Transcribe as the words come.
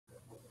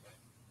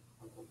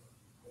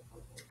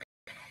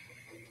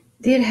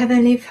Dear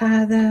Heavenly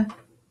Father,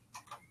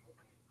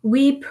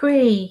 we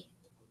pray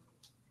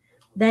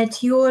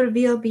that your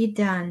will be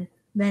done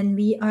when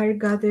we are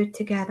gathered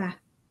together.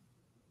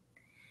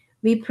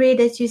 We pray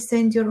that you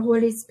send your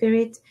Holy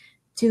Spirit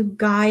to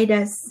guide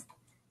us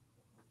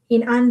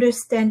in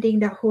understanding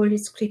the Holy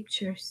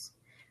Scriptures,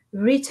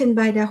 written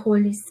by the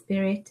Holy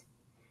Spirit,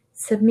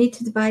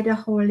 submitted by the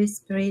Holy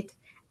Spirit,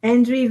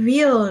 and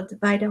revealed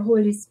by the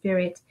Holy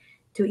Spirit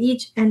to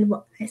each and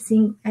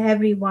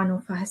every one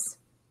of us.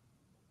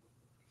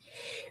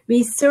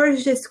 We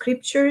search the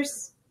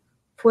Scriptures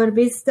for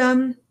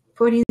wisdom,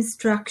 for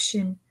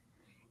instruction,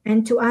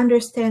 and to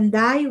understand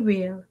thy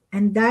will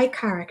and thy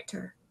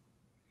character,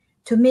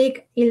 to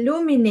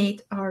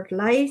illuminate our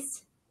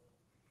lives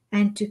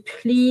and to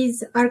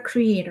please our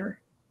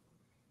Creator,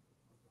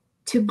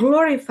 to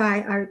glorify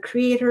our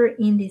Creator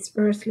in this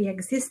earthly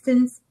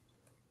existence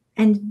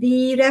and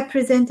be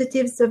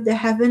representatives of the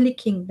heavenly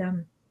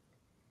kingdom.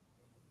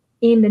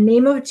 In the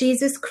name of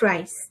Jesus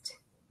Christ,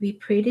 we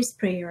pray this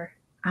prayer.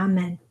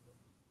 Amen.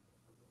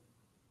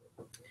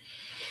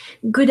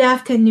 Good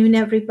afternoon,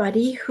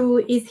 everybody who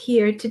is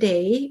here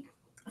today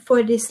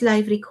for this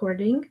live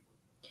recording.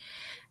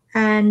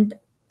 And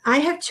I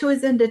have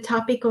chosen the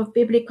topic of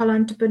biblical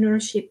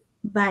entrepreneurship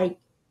by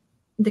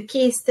the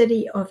case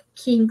study of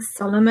King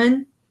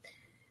Solomon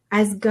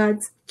as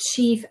God's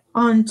chief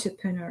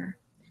entrepreneur,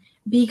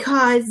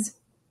 because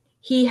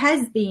he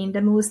has been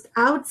the most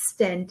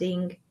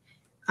outstanding,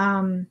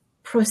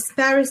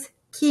 prosperous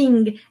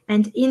king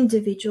and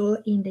individual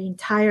in the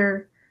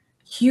entire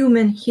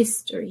human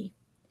history.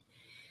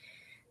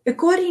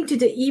 According to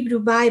the Hebrew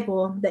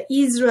Bible, the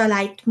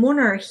Israelite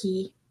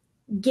monarchy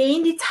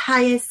gained its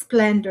highest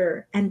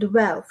splendor and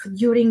wealth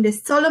during the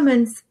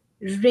Solomon's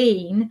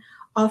reign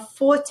of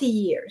 40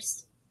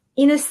 years.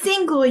 In a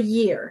single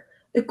year,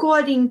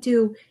 according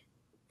to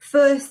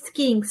 1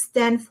 Kings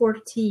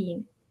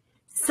 10:14,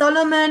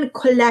 Solomon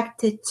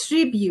collected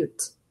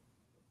tribute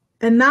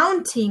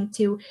amounting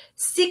to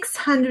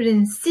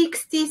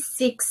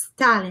 666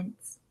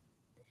 talents.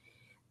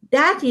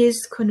 That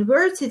is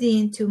converted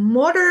into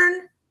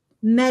modern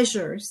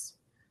measures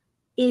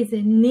is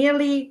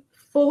nearly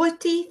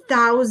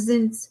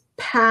 40,000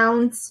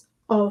 pounds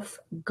of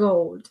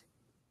gold.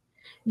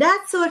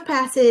 That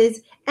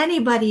surpasses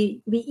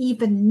anybody we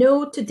even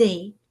know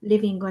today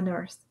living on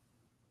earth.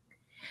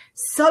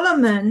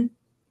 Solomon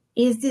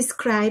is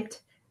described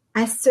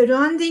as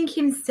surrounding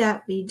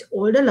himself with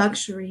all the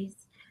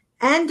luxuries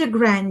and the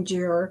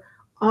grandeur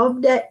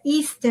of the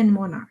Eastern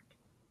monarch,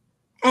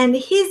 and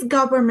his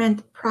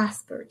government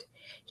prospered.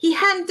 He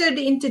entered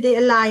into the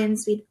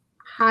alliance with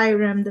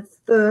Hiram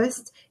I,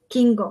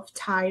 king of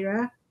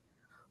Tyre,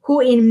 who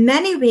in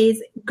many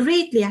ways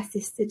greatly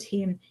assisted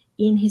him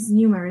in his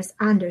numerous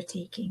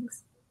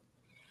undertakings.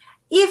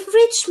 If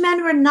rich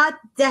men were not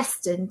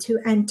destined to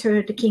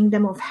enter the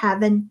kingdom of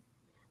heaven,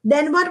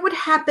 then what would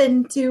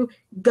happen to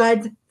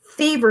God's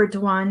favored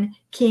one,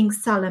 King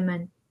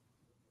Solomon?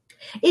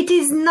 It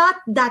is not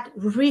that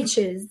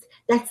riches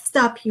that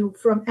stop you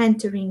from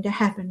entering the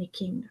heavenly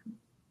kingdom,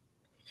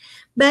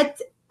 but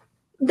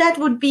that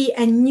would be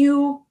a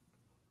new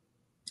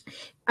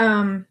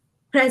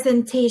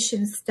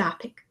presentations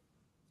topic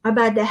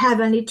about the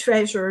heavenly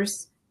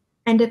treasures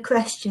and the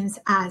questions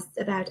asked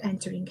about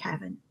entering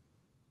heaven.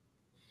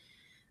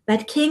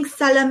 But King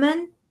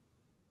Solomon,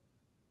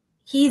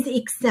 his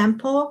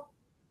example,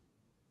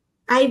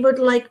 I would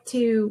like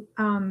to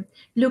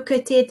look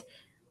at it.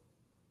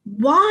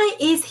 Why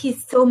is he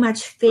so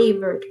much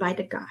favored by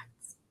the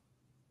gods?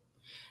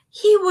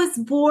 He was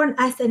born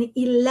as an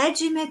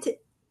illegitimate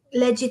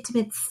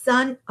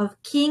son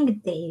of King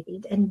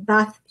David and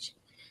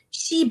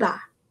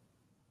Bathsheba.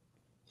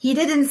 He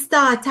didn't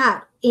start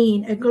out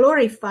in a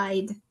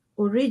glorified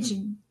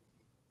origin.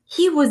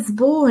 He was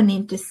born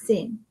into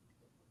sin,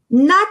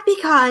 not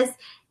because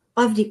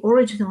of the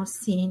original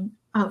sin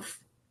of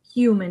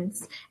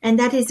humans. And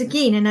that is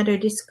again another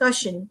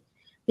discussion,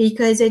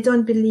 because I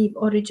don't believe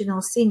original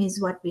sin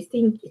is what we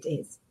think it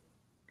is.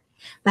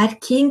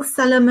 But King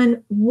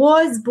Solomon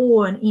was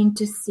born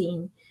into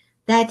sin,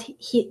 that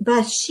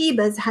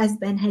Bathsheba's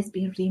husband has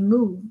been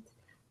removed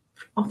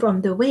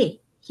from the way.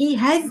 He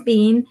has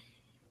been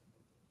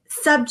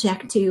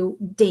subject to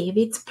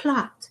David's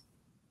plot.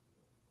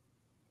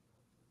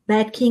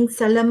 But King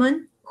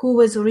Solomon, who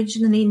was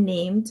originally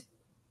named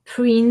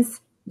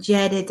Prince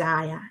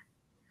Jedediah,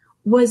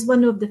 was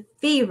one of the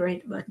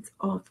favorite ones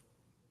of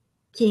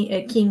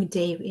King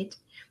David,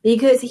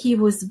 because he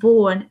was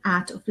born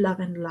out of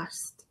love and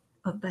lust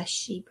of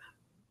Bathsheba.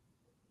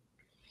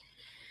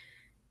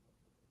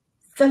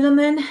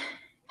 Solomon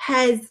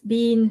has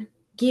been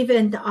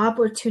given the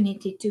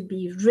opportunity to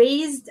be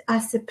raised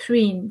as a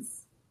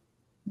prince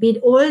with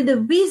all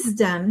the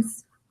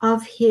wisdoms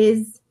of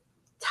his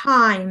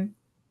time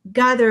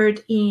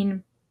gathered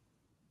in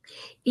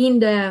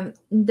the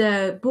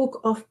book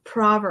of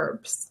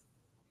Proverbs.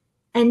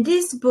 And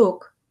this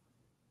book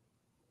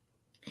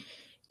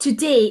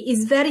today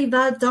is very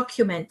well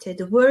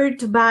documented,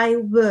 word by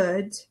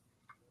word,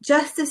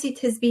 just as it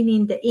has been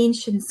in the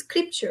ancient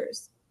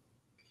scriptures.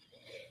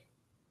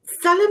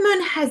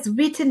 Solomon has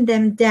written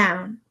them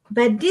down,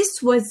 but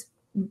this was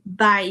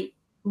by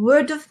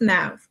word of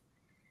mouth,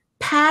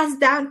 passed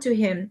down to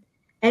him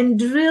and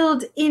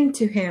drilled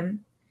into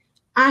him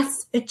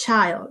as a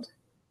child.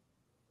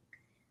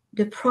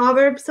 The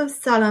Proverbs of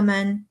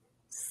Solomon,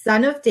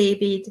 son of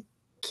David,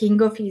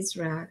 king of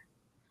Israel,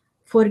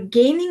 for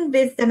gaining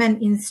wisdom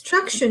and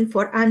instruction,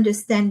 for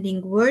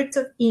understanding words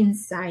of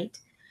insight,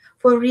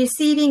 for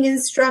receiving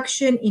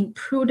instruction in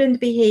prudent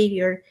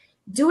behavior,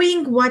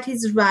 doing what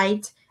is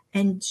right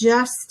and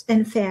just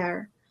and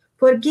fair,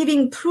 for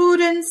giving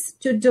prudence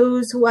to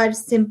those who are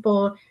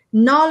simple,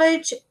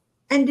 knowledge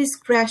and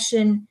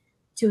discretion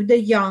to the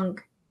young.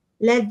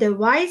 Let the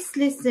wise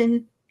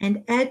listen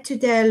and add to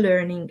their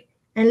learning,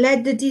 and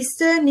let the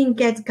discerning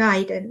get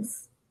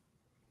guidance.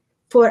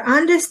 For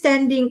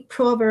understanding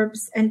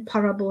proverbs and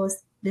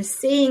parables, the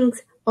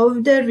sayings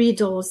of the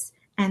riddles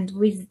and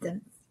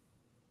wisdom.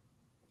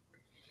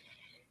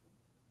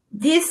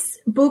 This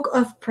book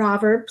of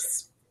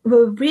Proverbs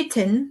were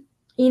written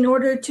in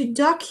order to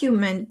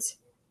document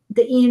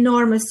the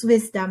enormous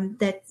wisdom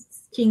that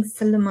King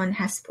Solomon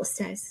has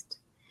possessed.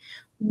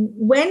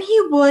 When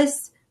he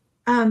was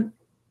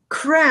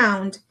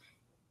crowned,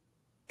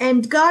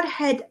 and God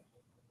had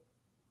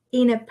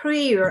in a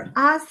prayer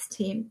asked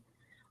him,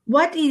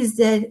 what is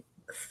the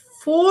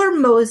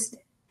foremost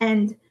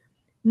and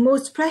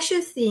most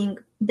precious thing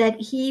that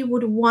he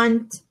would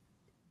want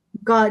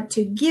God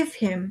to give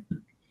him?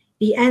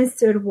 The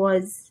answer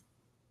was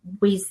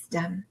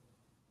wisdom,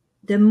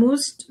 the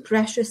most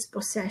precious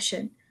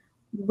possession,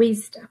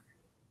 wisdom.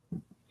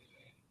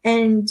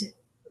 And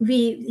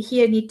we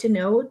here need to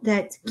know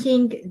that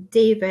King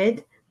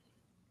David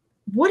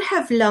would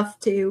have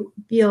loved to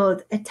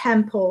build a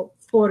temple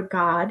for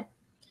God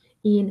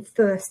in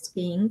First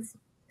Kings,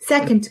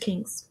 Second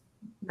Kings,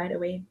 by the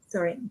way,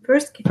 sorry,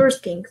 First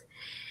Kings.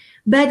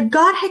 But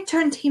God had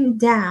turned him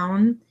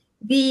down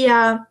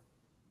via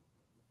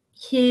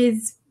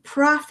his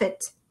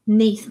prophet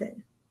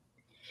Nathan.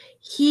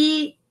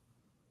 He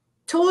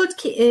told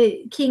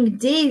King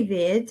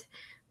David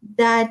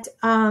that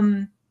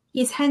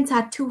his hands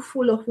are too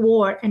full of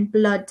war and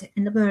blood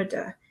and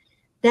murder.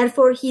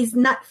 Therefore, he's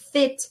not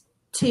fit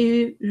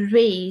to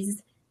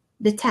raise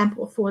the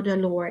temple for the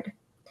Lord.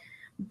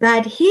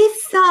 But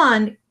his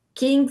son,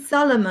 King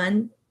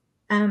Solomon,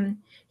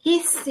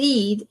 his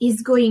seed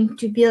is going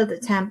to build a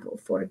temple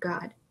for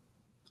God.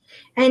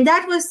 And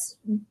that was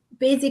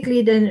basically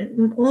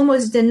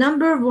almost the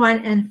number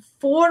one and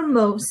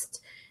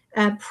foremost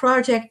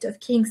project of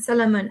King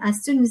Solomon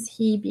as soon as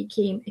he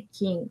became a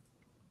king.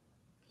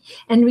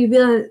 And we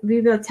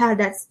will tell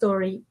that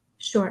story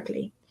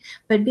shortly.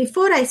 But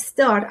before I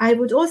start, I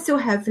would also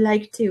have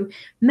liked to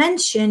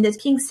mention that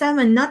King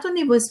Solomon not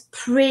only was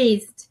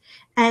praised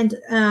and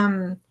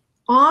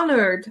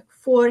honored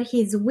for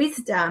his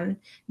wisdom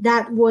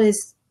that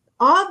was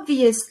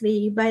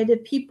obviously by the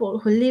people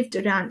who lived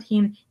around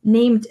him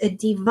named a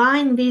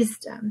divine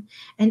wisdom,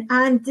 an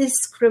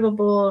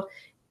indescribable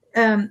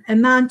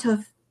amount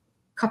of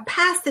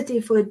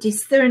capacity for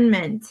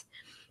discernment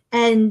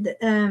and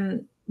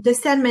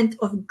discernment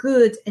of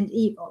good and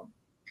evil.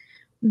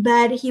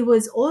 But he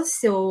was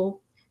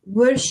also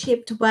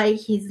worshipped by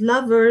his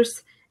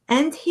lovers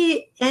and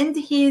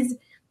his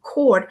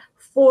court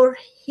for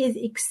his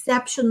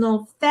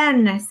exceptional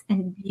fairness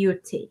and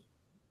beauty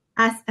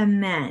as a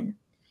man.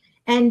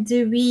 And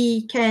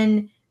we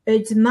can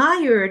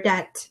admire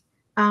that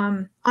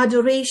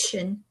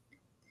adoration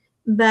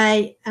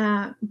by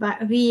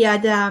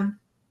via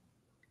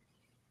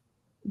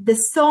the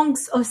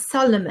Songs of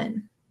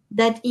Solomon.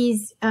 That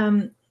is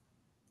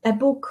a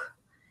book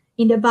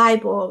in the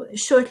Bible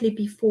shortly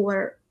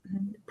before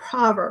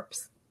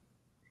Proverbs.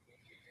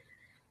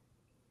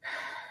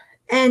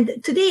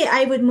 And today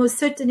I would most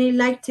certainly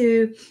like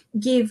to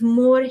give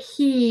more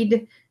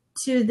heed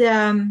to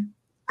the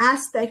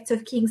aspects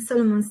of King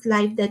Solomon's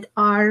life that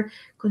are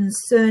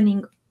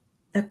concerning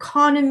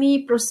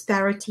economy,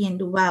 prosperity,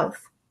 and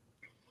wealth.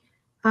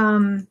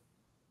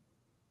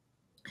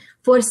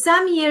 For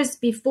some years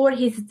before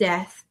his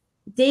death,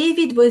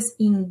 David was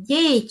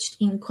engaged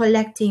in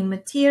collecting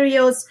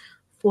materials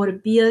for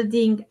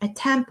building a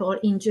temple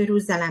in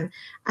Jerusalem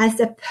as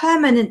a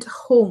permanent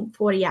home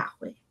for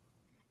Yahweh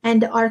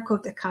and the Ark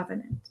of the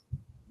Covenant.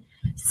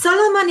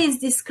 Solomon is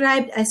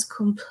described as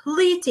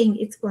completing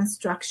its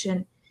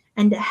construction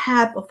and the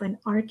help of an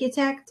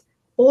architect,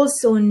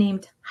 also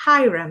named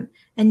Hiram,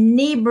 a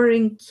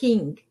neighboring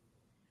king,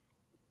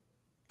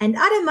 and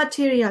other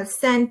materials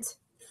sent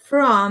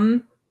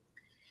from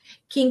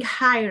King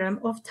Hiram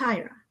of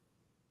Tyre.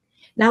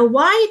 Now,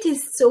 why it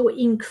is so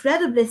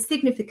incredibly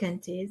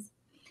significant is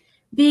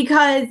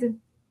because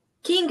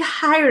King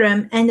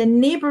Hiram and the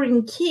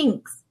neighboring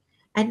kings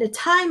at the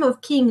time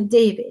of King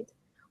David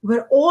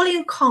were all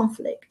in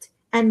conflict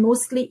and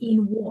mostly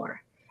in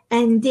war,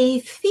 and they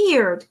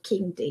feared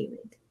King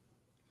David.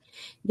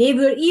 They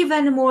were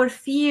even more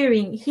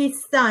fearing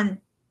his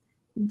son,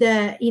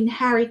 the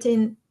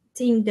inheriting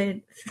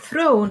the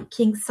throne,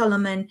 King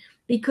Solomon,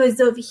 because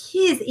of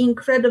his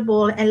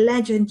incredible and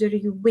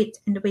legendary wit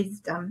and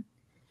wisdom.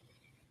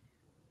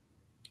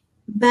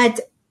 But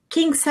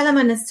King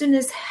Solomon, as soon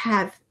as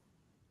have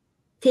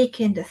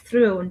taken the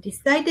throne,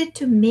 decided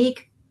to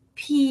make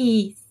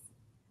peace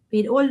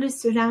with all the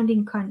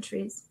surrounding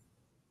countries.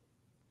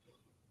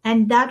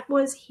 And that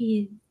was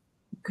his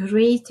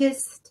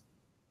greatest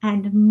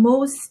and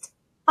most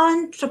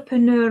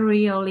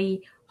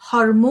entrepreneurially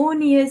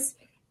harmonious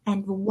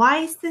and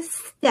wisest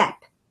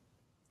step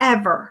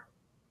ever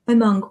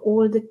among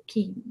all the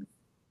kings.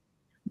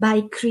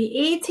 By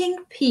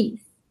creating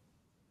peace,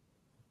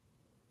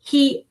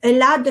 he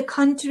allowed the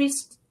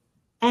countries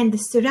and the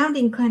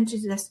surrounding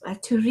countries as well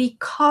to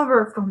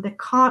recover from the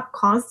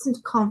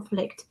constant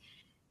conflict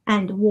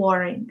and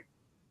warring.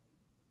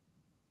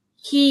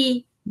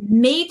 He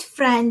made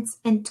friends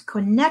and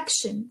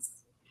connections,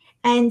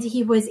 and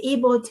he was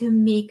able to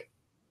make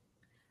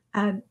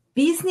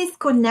business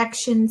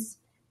connections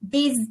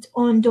based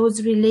on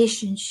those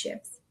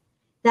relationships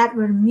that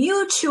were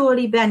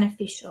mutually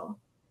beneficial.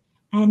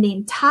 And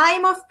in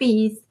time of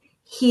peace,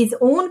 his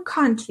own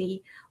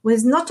country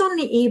was not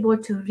only able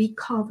to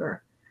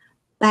recover,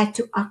 but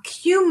to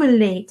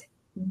accumulate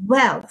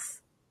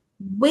wealth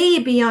way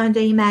beyond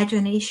the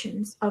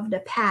imaginations of the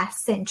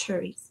past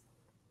centuries.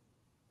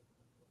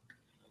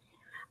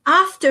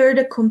 After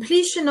the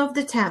completion of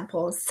the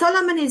temple,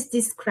 Solomon is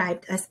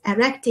described as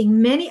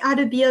erecting many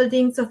other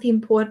buildings of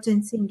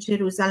importance in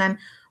Jerusalem.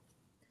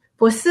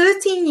 For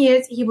 13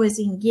 years, he was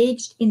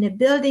engaged in the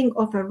building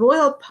of a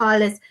royal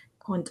palace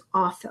called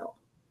Ophel.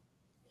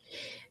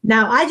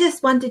 Now, I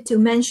just wanted to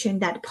mention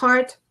that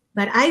part,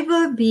 but I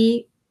will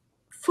be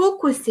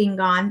focusing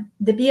on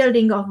the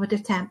building of the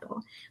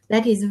temple.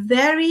 That is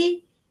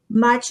very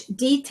much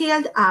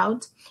detailed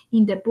out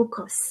in the book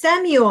of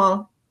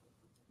Samuel,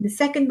 the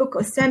second book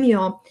of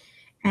Samuel,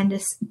 and the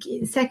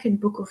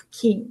second book of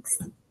Kings.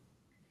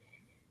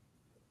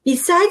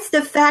 Besides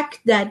the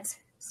fact that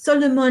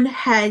Solomon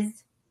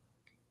has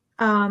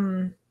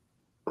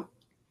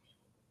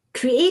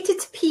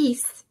created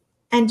peace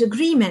and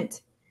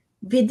agreement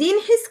within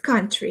his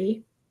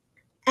country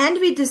and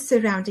with the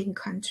surrounding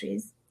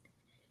countries,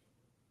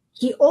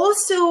 he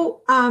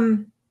also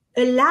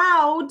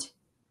allowed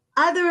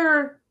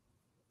other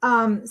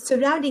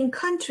surrounding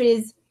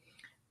countries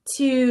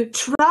to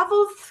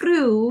travel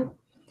through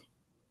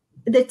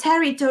the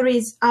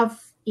territories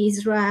of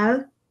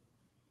Israel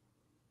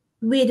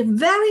with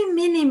very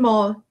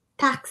minimal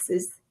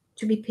taxes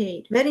to be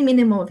paid, very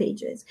minimal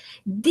wages.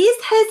 This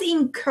has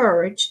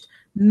encouraged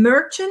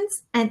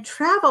merchants and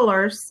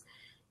travelers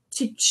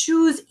to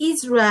choose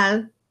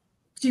Israel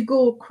to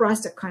go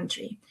across the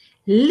country,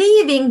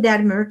 leaving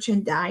their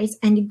merchandise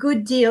and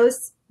good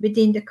deals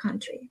within the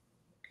country.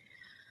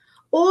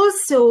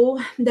 Also,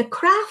 the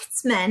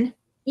craftsmen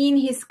in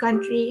his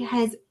country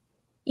has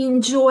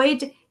enjoyed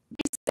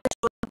this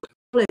special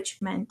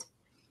acknowledgement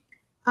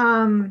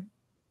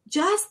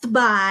just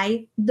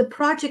by the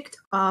project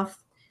of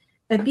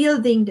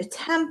building the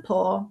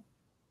temple,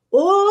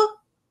 or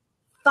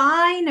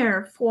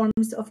finer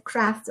forms of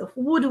crafts of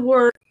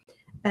woodwork,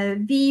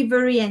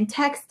 weavery and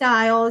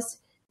textiles,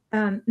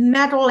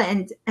 metal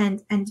and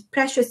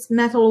precious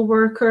metal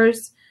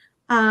workers,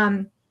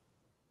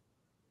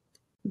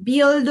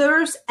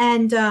 builders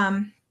and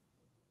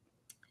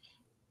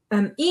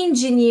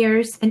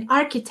engineers and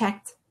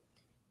architects,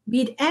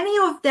 with any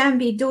of them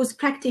with those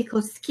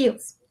practical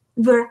skills,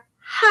 were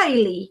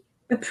highly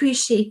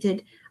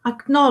appreciated,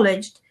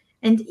 acknowledged,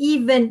 and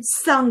even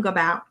sung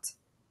about.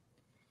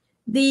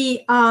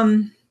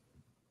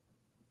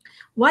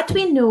 What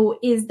we know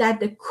is that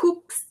the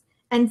cooks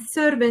and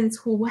servants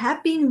who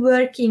have been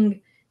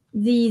working,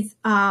 these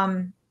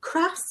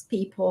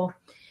craftspeople,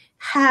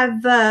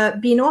 have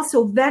been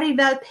also very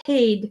well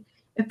paid,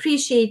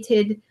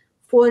 appreciated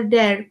for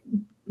their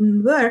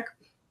work.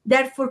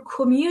 Therefore,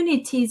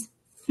 communities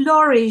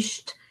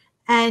flourished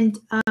and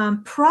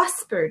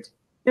prospered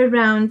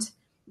around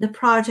the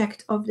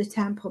project of the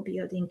temple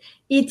building.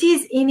 It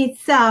is in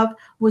itself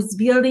was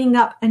building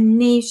up a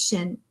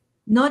nation,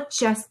 not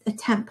just a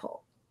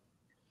temple.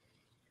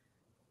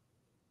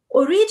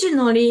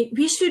 Originally,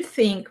 we should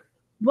think,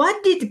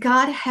 what did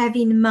God have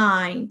in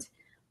mind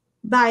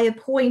by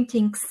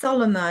appointing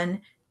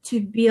Solomon to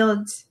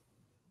build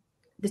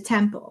the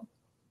temple?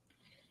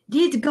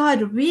 Did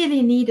God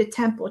really need a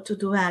temple to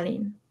dwell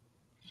in?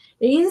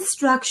 The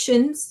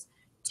instructions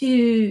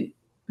to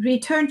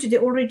return to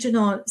the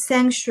original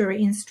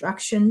sanctuary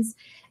instructions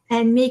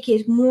and make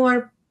it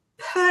more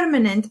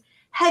permanent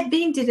had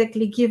been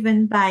directly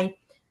given by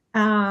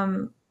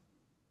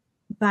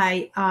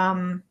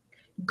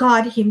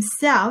God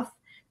himself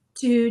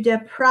to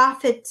the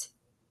prophet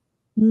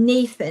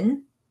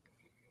Nathan,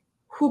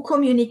 who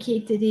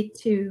communicated it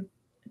to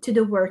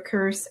the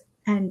workers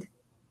and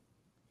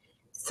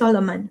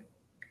Solomon.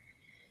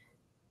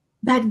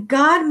 But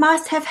God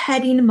must have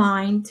had in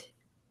mind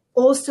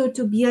also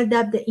to build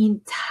up the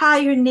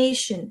entire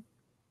nation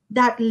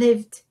that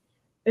lived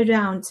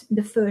around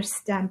the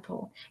first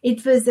temple.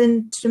 It was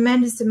a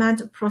tremendous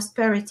amount of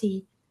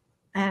prosperity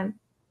in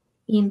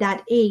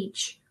that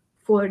age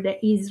for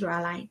the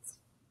Israelites.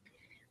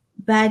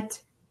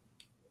 But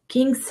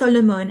King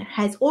Solomon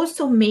has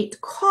also made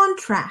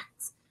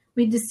contracts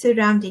with the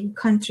surrounding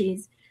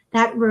countries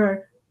that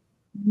were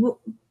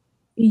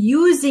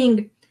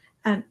using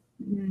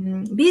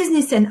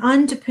business and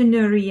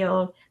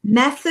entrepreneurial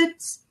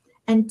methods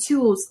and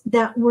tools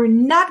that were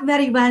not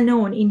very well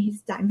known in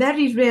his time,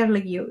 very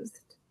rarely used.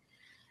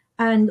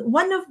 And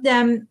one of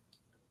them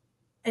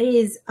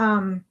is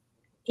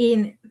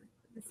in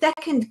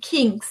 2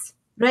 Kings,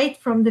 right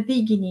from the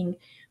beginning,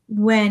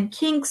 when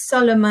King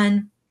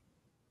Solomon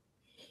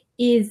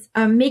is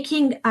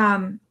making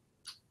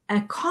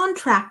a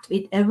contract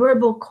with, a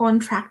verbal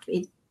contract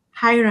with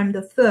Hiram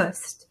I,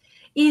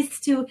 is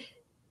to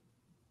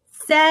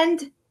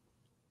send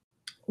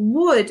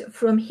wood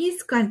from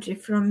his country,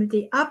 from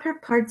the upper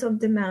parts of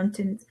the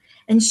mountains,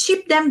 and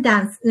ship them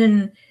down,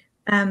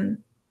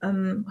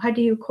 how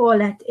do you call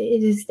it?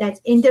 It is that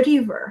in the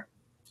river,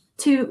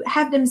 to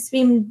have them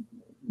swim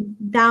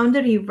down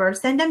the river,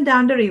 send them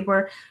down the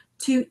river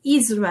to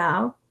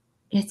Israel.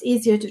 It's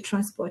easier to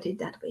transport it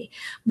that way.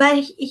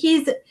 But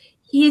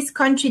his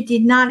country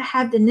did not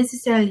have the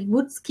necessary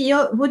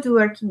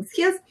woodworking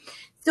skills.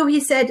 So he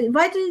said,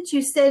 why don't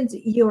you send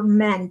your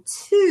men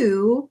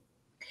too,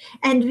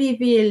 and we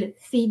will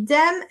feed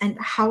them and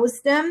house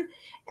them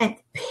and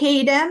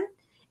pay them,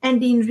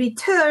 and in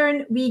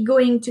return, we're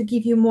going to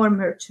give you more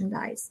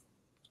merchandise.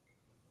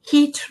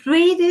 He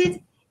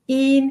traded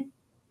in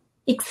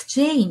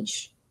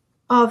exchange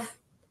of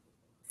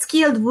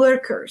skilled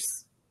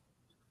workers.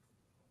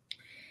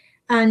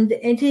 And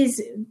it is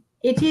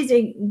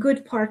a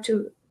good part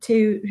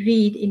to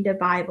read in the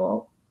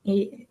Bible,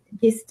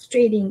 this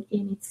trading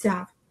in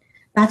itself.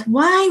 But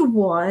why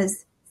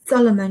was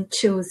Solomon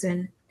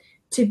chosen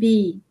to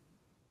be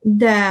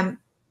the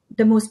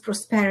most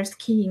prosperous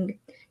king?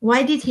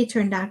 Why did he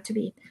turn out to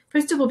be?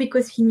 First of all,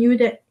 because he knew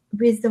that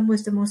wisdom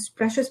was the most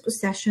precious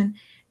possession,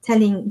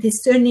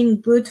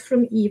 discerning good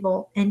from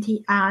evil, and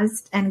he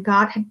asked, and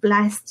God had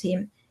blessed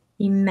him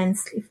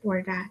immensely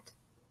for that.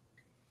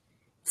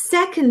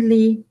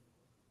 Secondly,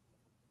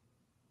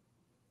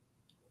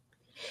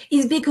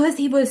 is because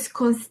he was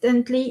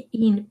constantly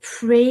in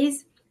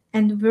praise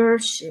and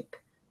worship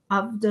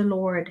of the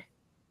Lord.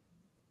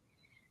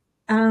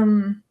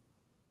 I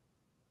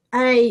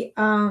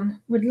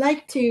would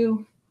like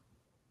to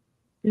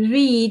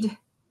read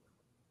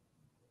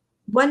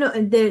one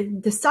of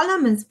the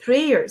Solomon's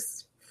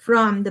prayers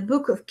from the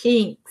Book of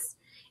Kings.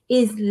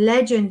 Is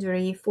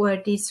legendary for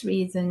this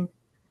reason,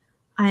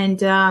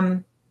 and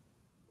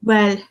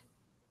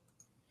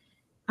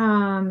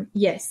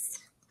yes,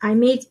 I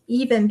may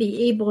even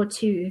be able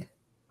to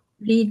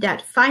read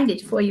that, find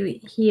it for you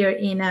here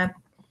in a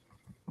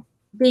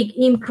big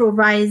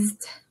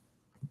improvised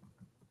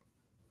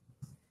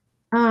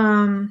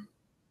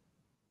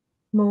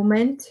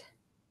moment.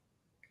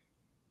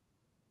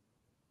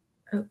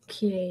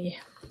 Okay.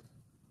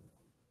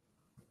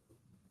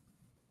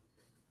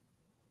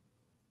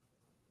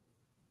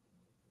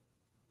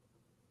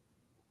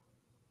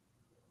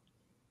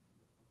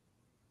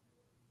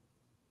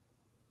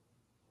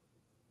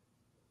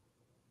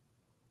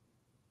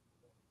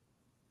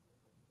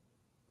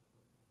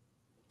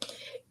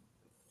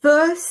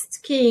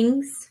 First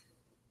Kings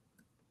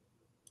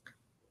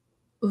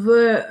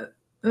were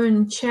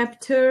in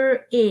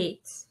chapter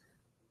 8.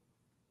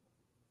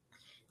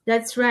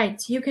 That's right.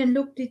 You can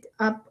look it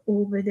up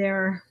over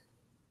there.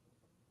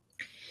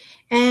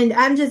 And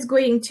I'm just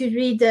going to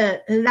read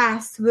the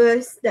last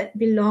verse that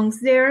belongs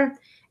there.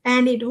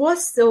 And it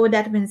was so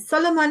that when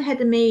Solomon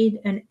had made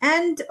an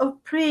end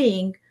of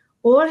praying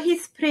all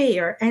his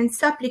prayer and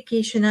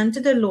supplication unto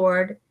the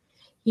Lord,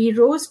 he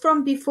rose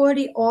from before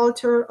the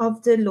altar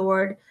of the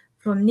Lord,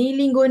 from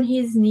kneeling on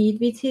his knee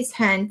with his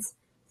hands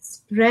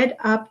spread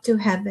up to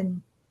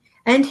heaven.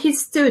 And he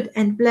stood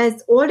and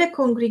blessed all the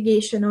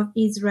congregation of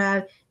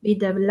Israel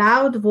with a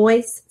loud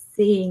voice,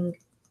 saying,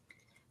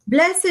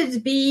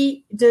 Blessed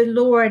be the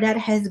Lord that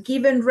has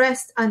given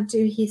rest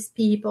unto his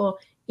people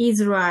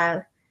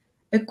Israel.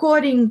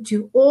 According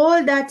to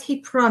all that he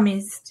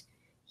promised,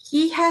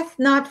 he hath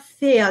not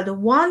failed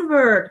one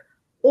word,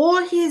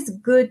 all his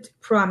good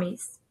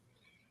promise,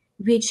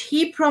 which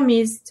he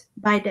promised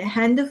by the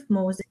hand of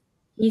Moses,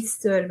 his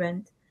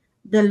servant.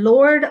 The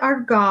Lord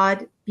our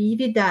God be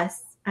with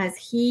us, as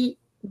he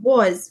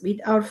was with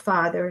our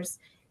fathers.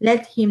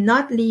 Let him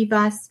not leave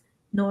us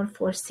nor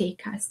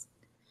forsake us.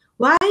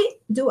 Why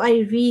do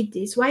I read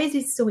this? Why is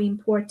it so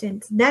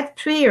important? That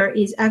prayer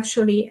is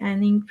actually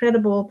an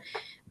incredible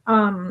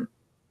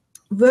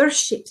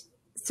worship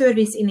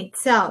service in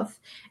itself.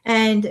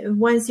 And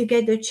once you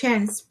get the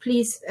chance,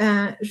 please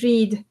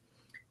read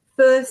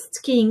 1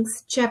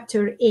 Kings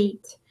chapter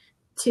 8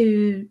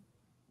 to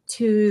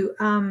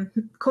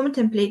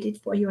contemplate it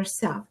for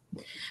yourself.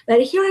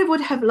 But here I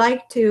would have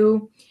liked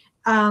to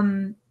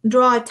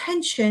draw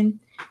attention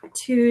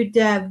to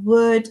the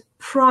word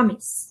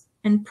promise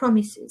and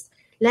promises.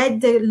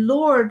 Let the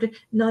Lord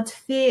not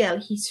fail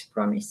his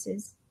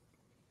promises.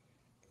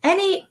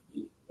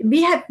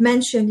 We have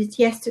mentioned it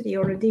yesterday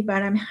already,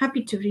 but I'm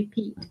happy to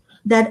repeat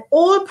that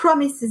all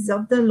promises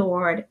of the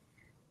Lord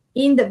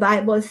in the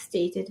Bible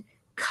stated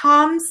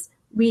comes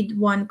with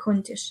one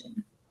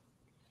condition.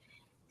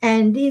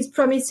 And these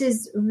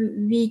promises,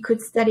 we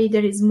could study,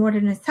 there is more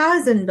than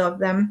 1,000 of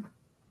them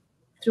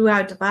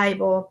throughout the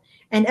Bible,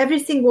 and every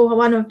single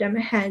one of them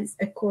has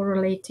a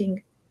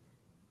correlating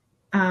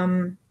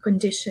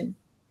condition.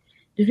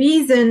 The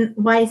reason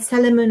why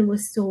Solomon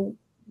was so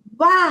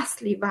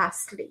vastly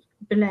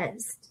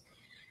blessed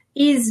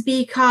is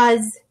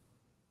because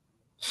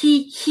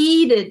he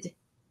heeded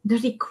the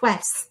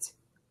request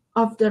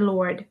of the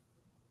Lord.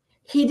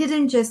 He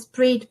didn't just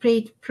prayed,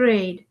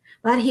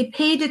 but he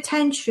paid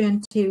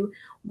attention to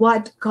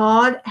what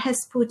God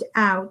has put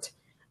out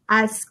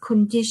as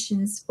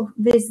conditions of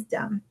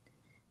wisdom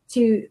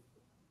to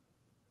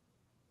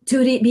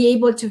be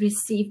able to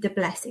receive the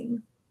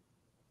blessing.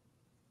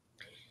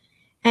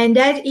 And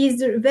that is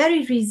the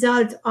very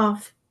result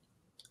of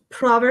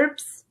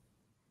Proverbs,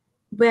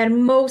 where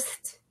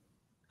most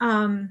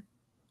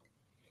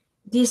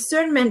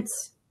discernment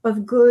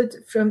of good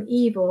from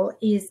evil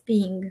is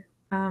being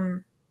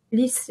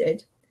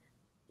listed.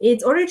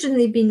 It's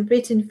originally been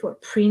written for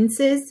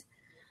princes,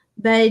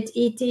 but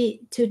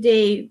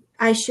today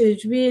I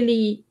should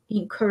really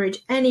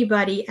encourage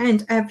anybody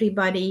and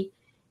everybody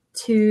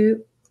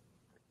to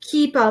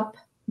keep up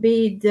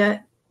with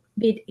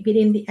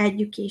within the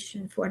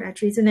education for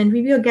that reason. And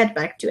we will get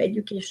back to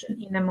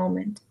education in a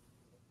moment.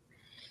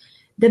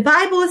 The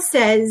Bible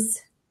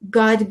says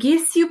God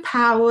gives you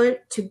power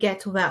to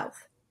get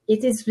wealth.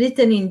 It is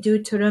written in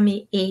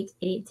Deuteronomy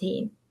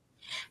 8:18.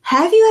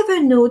 Have you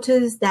ever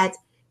noticed that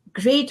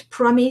great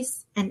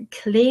promise and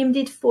claimed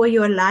it for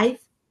your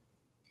life?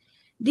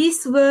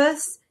 This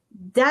verse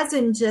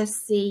doesn't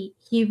just say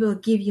he will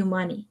give you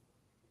money,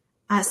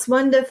 as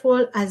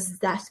wonderful as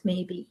that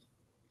may be.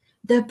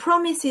 The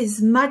promise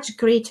is much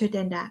greater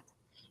than that.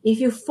 If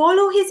you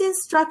follow his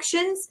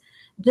instructions,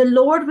 the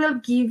Lord will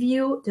give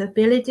you the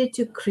ability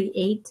to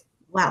create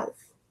wealth.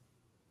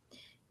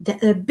 The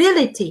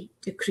ability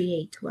to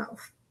create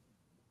wealth.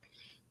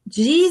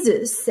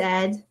 Jesus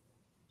said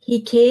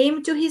he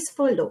came to his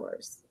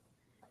followers,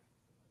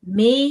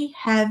 may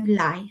have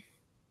life,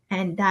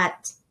 and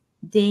that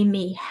they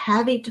may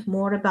have it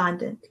more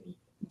abundantly.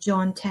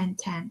 John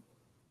 10:10.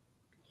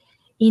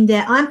 In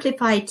the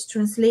Amplified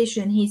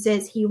translation, he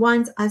says he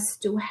wants us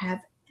to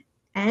have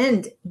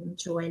and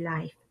enjoy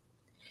life.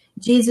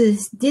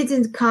 Jesus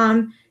didn't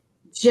come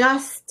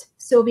just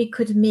so we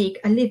could make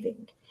a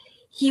living.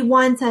 He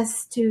wants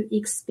us to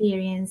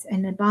experience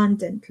an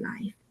abundant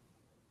life.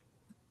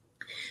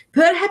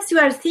 Perhaps you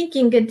are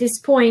thinking at this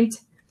point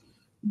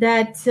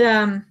that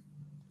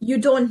you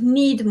don't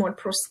need more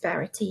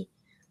prosperity.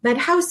 But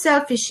how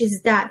selfish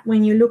is that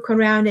when you look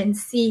around and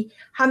see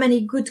how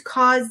many good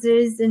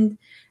causes and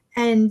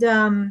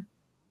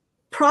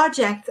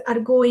projects are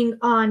going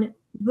on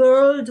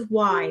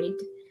worldwide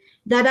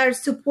that are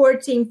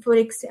supporting, for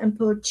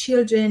example,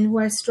 children who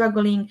are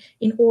struggling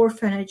in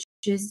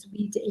orphanages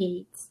with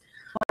AIDS,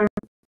 or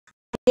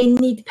they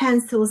need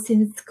pencils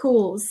in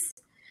schools.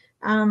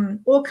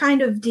 All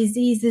kinds of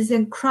diseases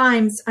and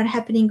crimes are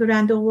happening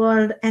around the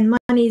world, and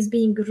money is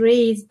being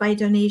raised by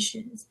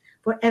donations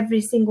for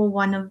every single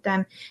one of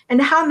them.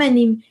 And how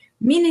many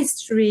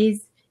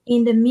ministries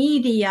in the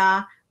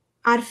media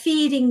are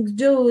feeding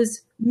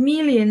those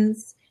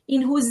millions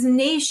in whose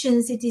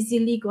nations it is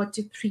illegal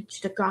to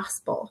preach the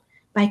gospel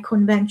by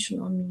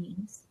conventional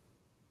means.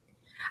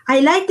 I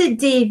like that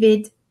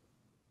David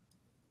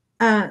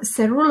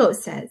Cerullo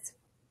says.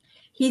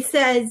 He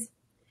says,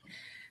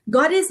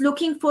 God is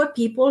looking for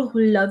people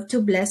who love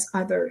to bless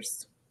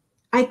others.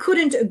 I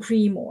couldn't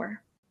agree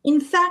more. In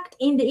fact,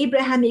 in the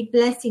Abrahamic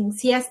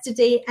blessings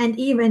yesterday and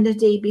even the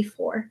day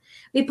before,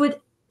 we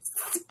put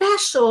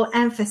special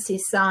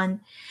emphasis on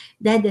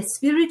that the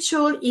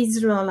spiritual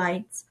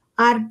Israelites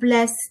are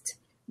blessed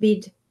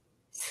with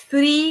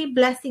 3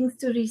 blessings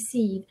to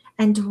receive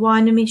and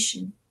 1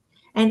 mission.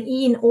 And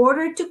in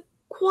order to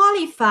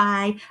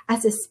qualify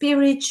as a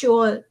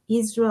spiritual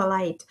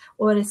Israelite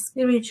or a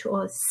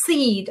spiritual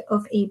seed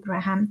of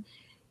Abraham,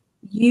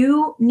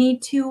 you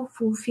need to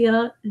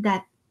fulfill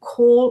that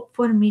call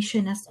for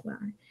mission as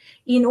well.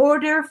 In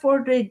order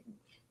for the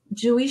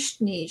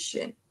Jewish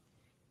nation,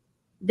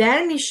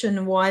 their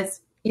mission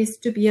is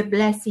to be a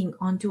blessing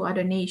unto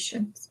other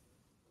nations.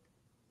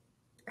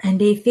 And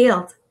they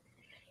failed.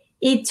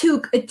 It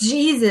took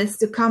Jesus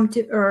to come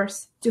to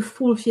earth to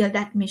fulfill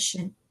that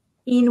mission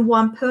in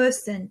one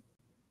person,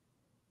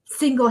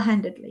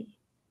 single-handedly.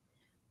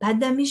 But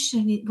the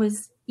mission,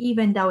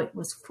 even though it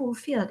was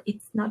fulfilled,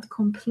 it's not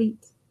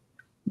complete.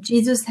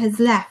 Jesus has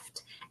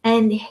left,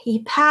 and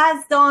he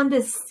passed on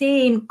the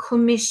same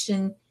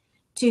commission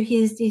to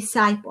his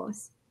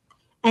disciples.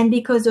 And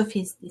because of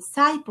his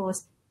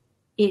disciples,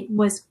 it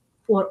was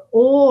for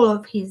all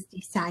of his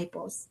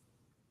disciples.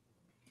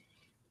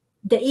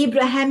 The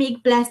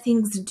Abrahamic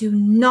blessings do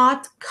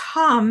not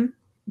come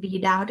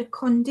without a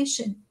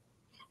condition.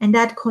 And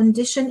that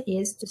condition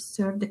is to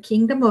serve the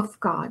kingdom of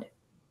God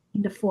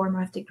in the form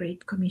of the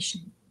Great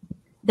Commission.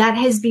 That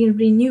has been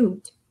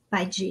renewed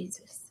by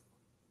Jesus.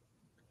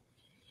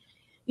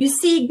 You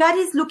see, God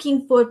is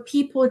looking for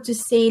people to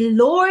say,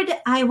 Lord,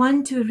 I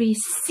want to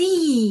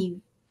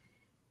receive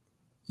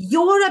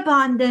your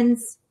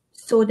abundance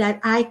so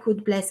that I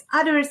could bless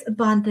others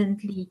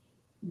abundantly,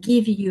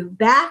 give you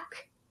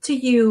back to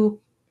you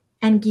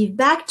and give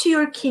back to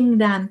your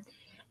kingdom.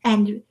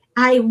 And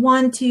I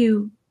want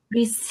to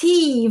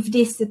receive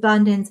this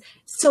abundance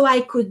so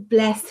I could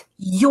bless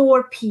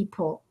your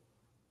people.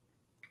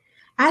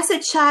 As a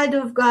child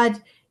of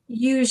God,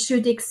 you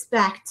should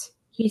expect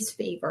his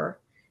favor.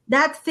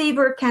 That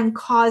favor can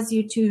cause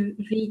you to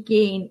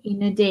regain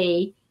in a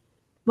day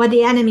what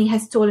the enemy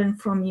has stolen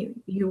from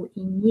you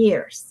in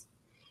years.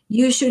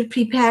 You should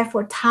prepare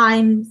for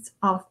times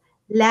of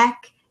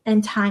lack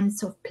and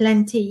times of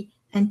plenty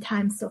and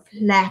times of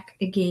lack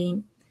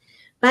again.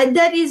 But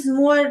that is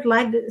more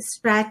like the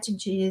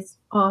strategies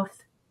of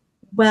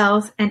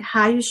wealth and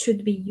how you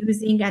should be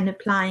using and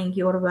applying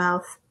your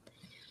wealth.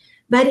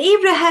 But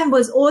Abraham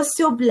was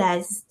also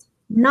blessed,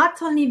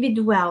 not only with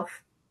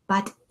wealth,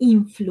 but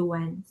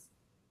influence.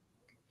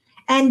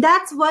 And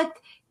that's what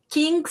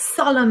King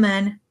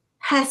Solomon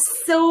has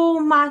so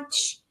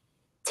much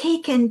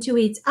taken to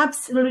its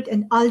absolute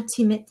and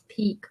ultimate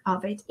peak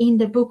of it in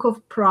the book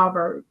of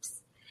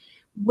Proverbs,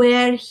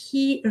 where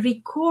he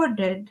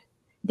recorded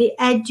the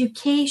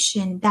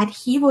education that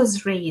he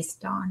was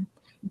raised on,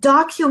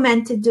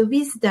 documented the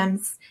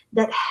wisdoms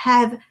that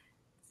have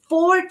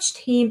forged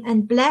him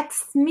and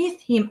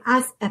blacksmithed him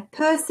as a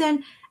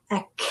person,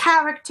 a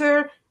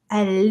character,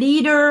 a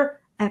leader,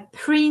 a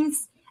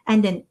prince,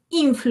 and an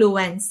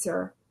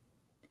influencer.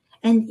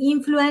 An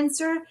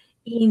influencer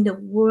in the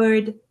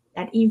word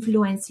that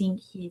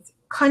influencing his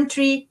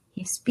country,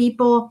 his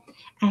people,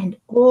 and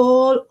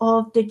all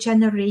of the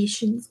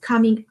generations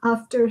coming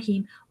after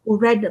him who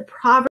read the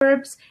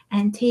Proverbs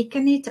and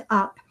taken it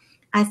up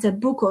as a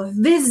book of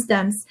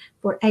wisdoms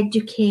for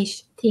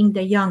educating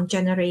the young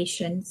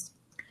generations.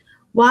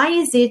 Why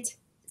is it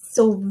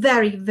so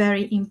very,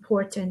 very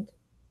important?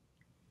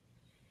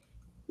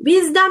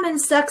 Wisdom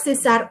and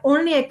success are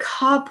only a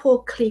couple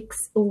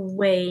clicks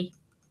away.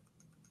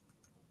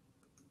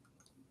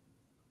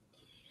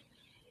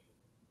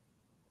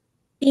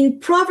 In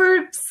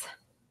Proverbs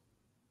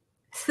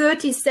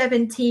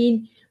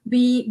 30:17,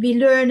 we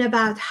learn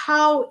about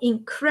how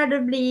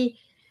incredibly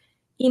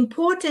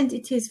important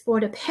it is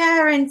for the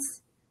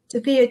parents to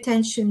pay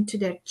attention to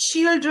their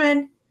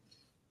children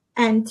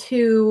and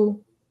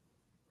to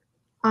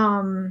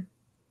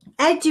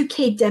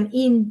educate them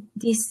in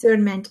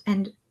discernment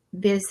and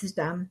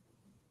wisdom.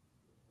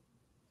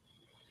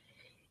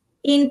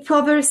 In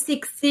Proverbs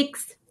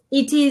 6:6,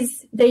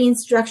 the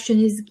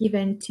instruction is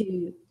given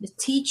to the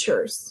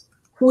teachers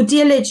who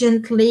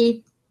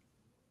diligently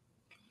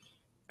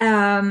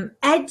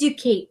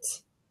educate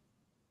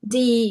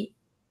the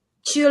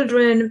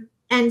children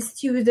and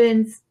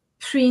students,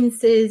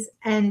 princes,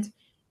 and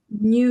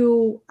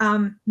new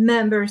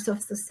members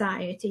of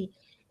society.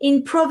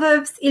 In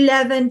Proverbs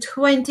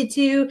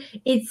 11:22,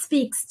 it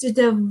speaks to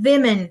the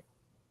women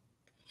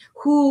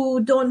who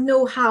don't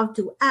know how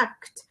to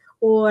act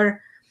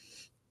or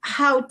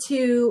how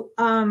to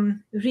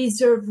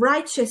reserve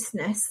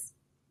righteousness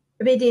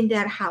within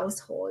their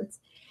households.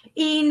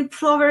 In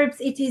Proverbs,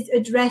 it is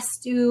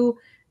addressed to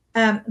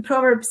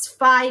Proverbs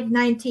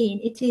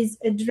 5:19. It is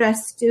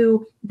addressed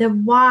to the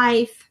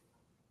wife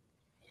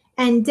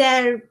and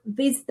their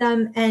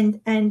wisdom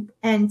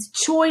and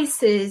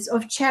choices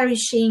of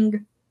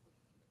cherishing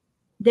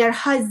their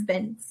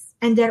husbands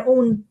and their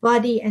own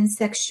body and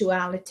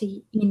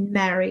sexuality in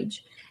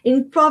marriage.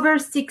 In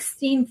Proverbs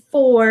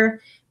 16:4,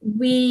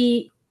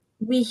 we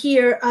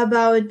hear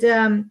about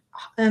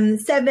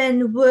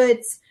 7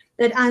 words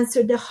that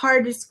answer the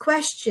hardest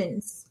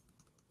questions,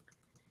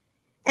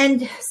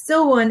 and so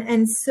on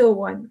and so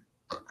on.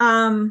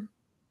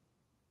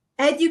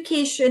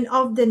 Education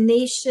of the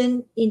nation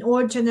in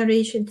all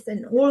generations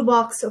and all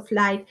walks of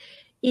life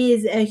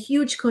is a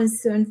huge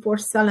concern for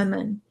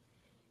Solomon.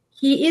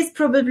 He is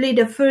probably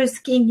the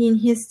first king in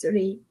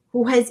history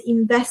who has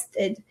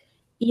invested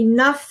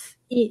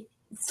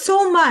so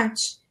much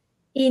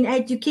in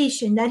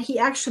education that he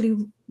actually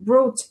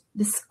wrote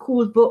the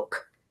school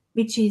book,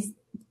 which is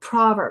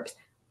Proverbs,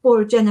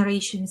 for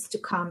generations to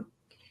come.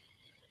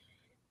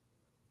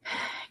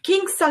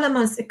 King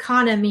Solomon's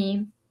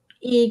economy,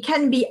 it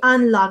can be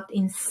unlocked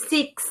in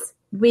 6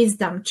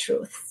 wisdom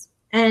truths.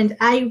 And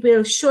I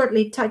will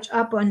shortly touch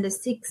up on the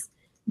 6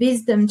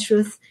 wisdom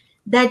truths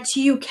that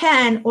you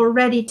can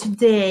already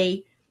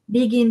today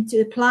begin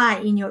to apply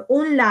in your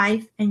own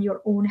life and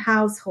your own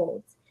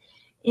household.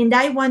 And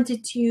I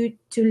wanted you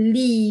to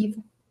leave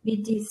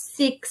with these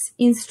 6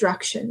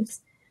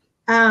 instructions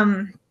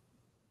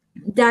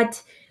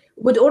that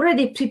would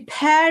already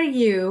prepare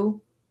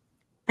you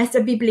as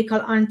a biblical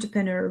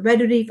entrepreneur,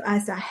 whether if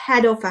as a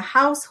head of a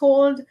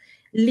household,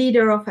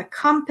 leader of a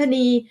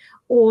company,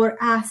 or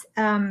as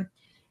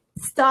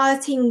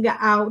starting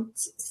out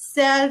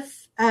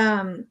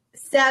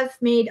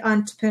self-made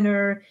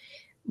entrepreneur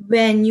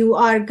when you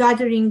are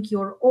gathering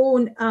your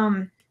own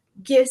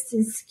gifts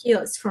and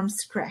skills from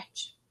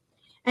scratch.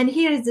 And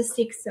here is the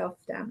 6 of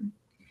them.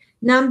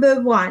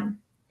 Number 1,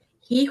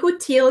 he who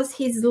tills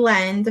his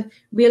land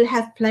will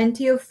have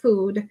plenty of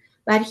food,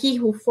 but he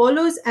who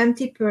follows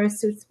empty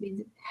pursuits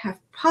will have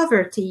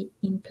poverty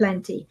in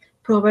plenty.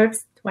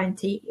 Proverbs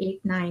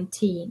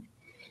 28:19.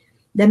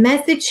 The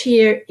message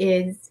here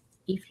is,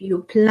 if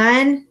you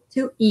plan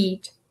to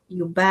eat,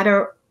 you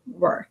better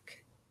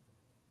work.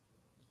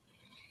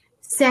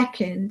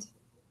 Second,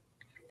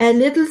 a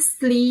little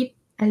sleep,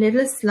 a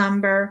little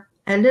slumber,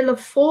 a little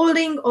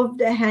folding of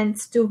the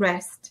hands to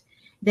rest,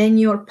 then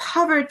your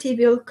poverty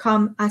will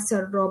come as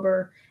a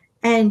robber,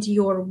 and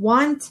your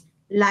want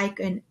like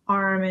an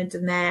armed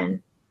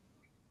man.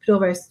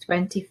 Proverbs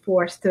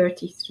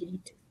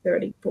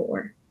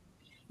 24:33-34.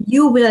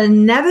 You will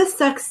never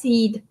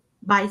succeed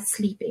by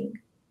sleeping.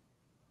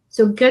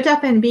 So get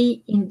up and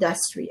be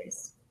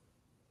industrious.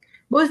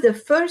 Both the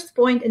first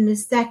point and the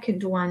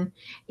second one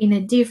in a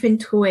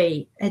different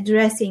way,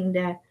 addressing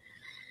the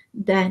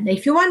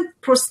if you want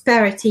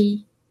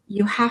prosperity,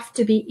 you have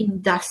to be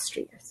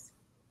industrious.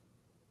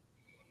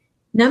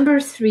 Number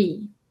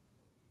 3,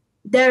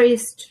 there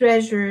is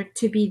treasure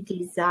to be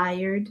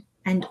desired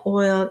and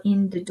oil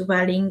in the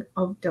dwelling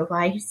of the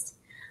wise,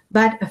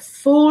 but a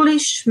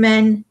foolish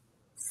man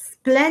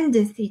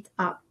splendeth it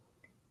up.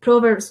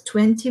 Proverbs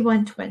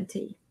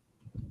 21:20.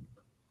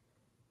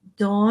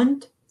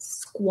 Don't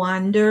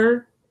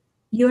squander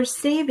your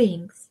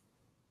savings.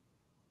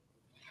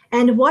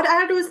 And what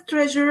are those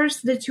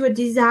treasures that you are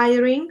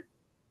desiring?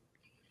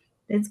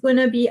 That's going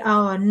to be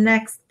our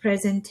next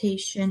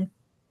presentation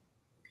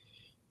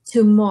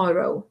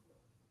tomorrow.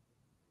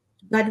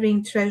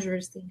 Gathering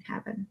treasures in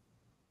heaven.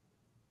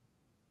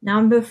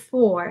 Number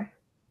 4,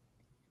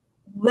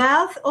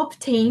 wealth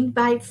obtained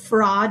by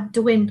fraud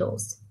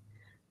dwindles,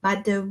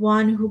 but the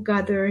one who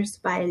gathers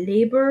by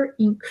labor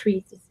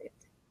increases it.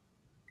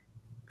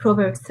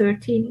 Proverbs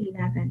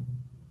 13:11.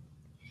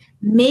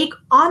 Make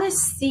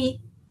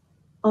honesty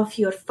of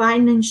your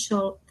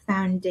financial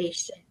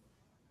foundation.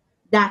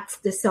 That's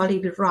the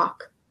solid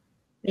rock,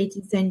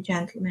 ladies and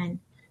gentlemen.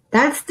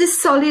 That's the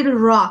solid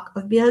rock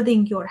of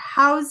building your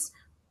house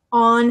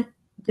on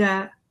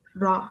the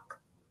rock.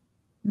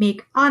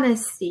 Make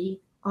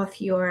honesty of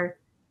your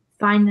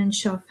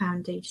financial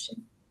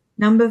foundation.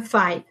 Number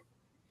 5,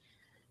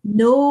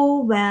 know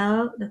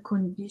well the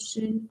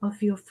condition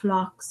of your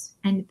flocks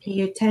and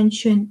pay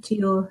attention to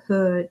your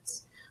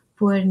herds,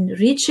 for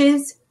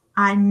riches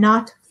are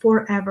not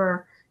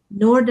forever,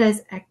 nor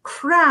does a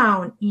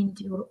crown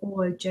endure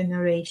all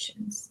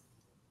generations.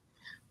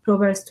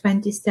 Proverbs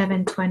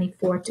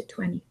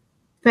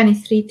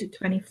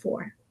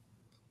 27:23-24.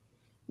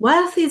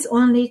 Wealth is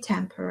only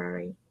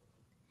temporary.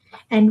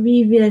 And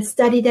we will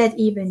study that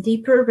even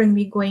deeper when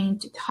we're going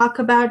to talk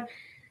about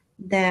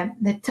the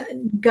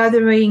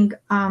gathering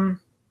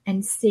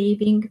and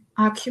saving,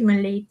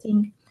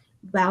 accumulating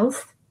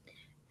wealth,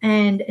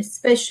 and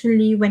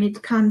especially when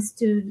it comes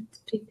to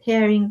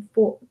preparing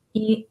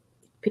in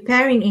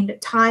the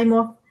time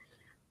of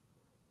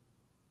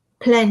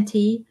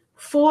plenty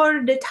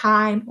for the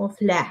time of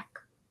lack,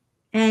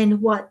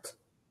 and what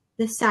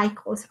the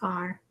cycles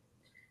are.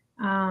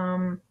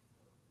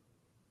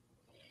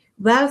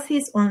 Wealth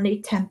is only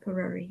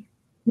temporary.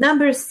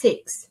 Number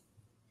 6,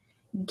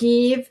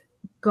 give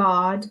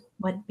God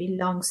what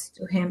belongs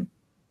to him.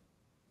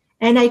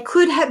 And I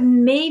could have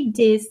made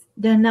this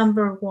the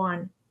number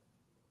 1.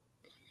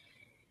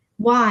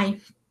 Why?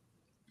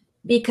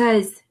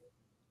 Because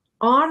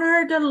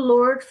honor the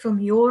Lord from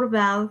your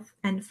wealth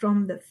and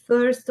from the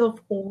first of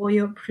all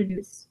your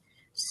produce,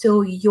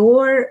 so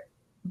your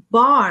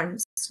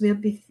barns will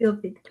be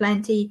filled with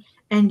plenty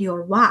and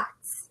your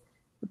vats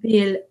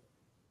will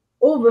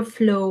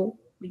overflow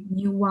with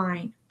new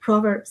wine.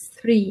 Proverbs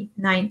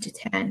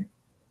 3:9-10.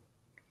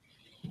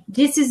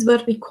 This is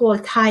what we call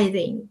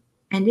tithing,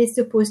 and it's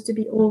supposed to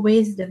be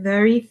always the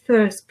very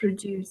first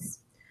produce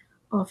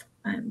of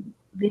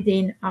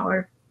within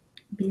our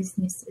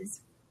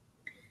businesses.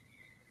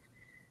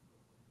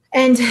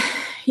 And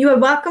you are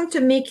welcome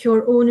to make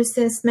your own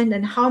assessment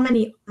and how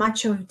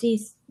much of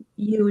this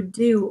you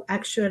do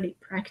actually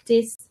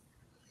practice.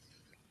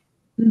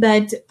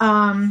 But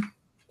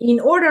in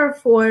order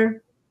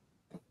for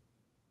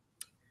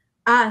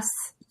us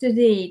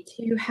today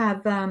to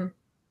have a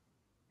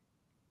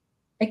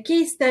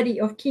case study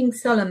of King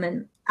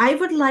Solomon, I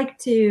would like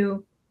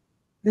to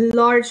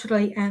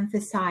largely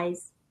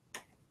emphasize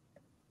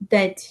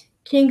that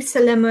King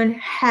Solomon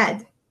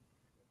had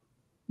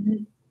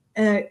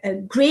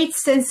a great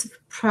sense of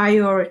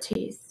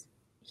priorities.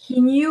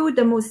 He knew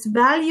the most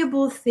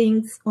valuable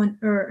things on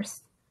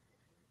earth.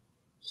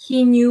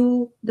 He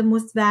knew the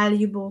most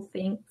valuable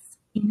things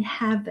in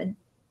heaven.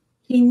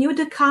 He knew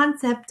the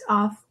concept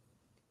of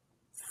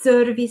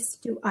service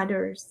to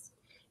others.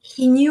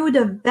 He knew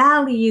the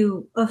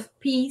value of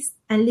peace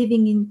and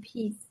living in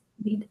peace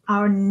with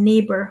our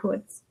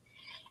neighborhoods.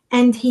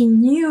 And he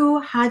knew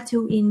how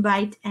to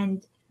invite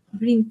and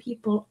bring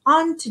people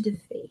onto the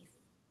faith,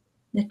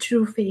 the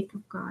true faith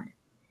of God.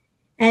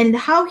 And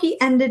how he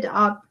ended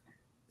up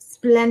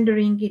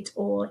splendoring it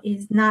all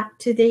is not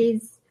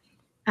today's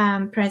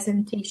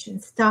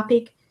presentation's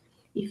topic.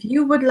 If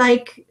you would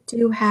like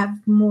to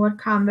have more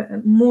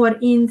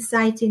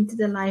insight into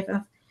the life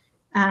of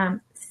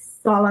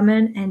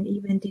Solomon and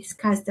even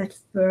discuss that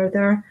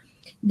further,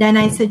 then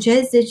I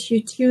suggest that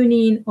you tune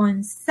in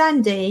on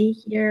Sunday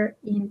here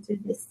into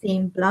the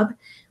same blog,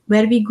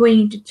 where we're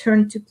going to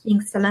turn to King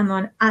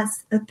Solomon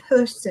as a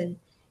person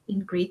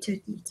in greater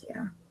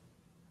detail.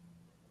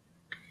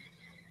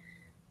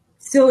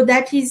 So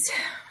that is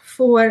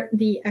for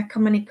the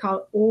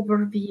ecumenical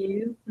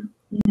overview.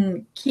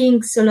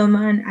 King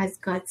Solomon as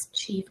God's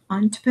chief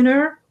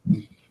entrepreneur.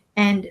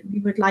 And we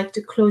would like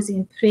to close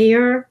in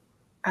prayer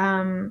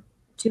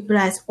to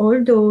bless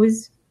all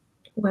those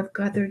who have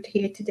gathered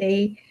here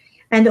today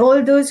and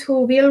all those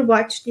who will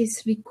watch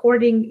this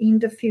recording in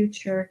the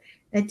future,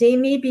 that they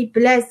may be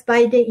blessed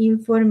by the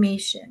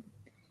information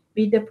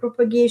with the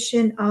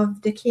propagation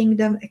of the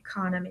kingdom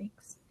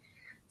economics,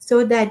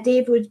 so that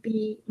they would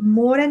be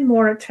more and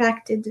more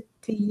attracted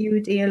to you,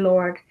 dear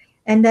Lord,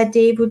 and that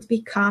they would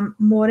become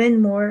more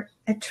and more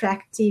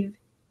attractive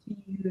to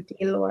you,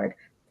 dear Lord,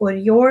 for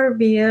your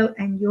will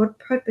and your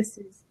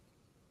purposes,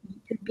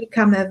 to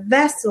become a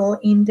vessel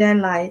in their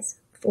lives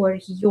for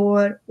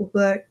your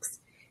works,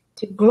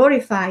 to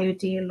glorify you,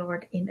 dear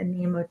Lord, in the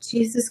name of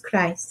Jesus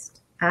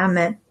Christ.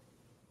 Amen.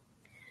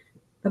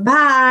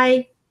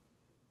 Bye-bye.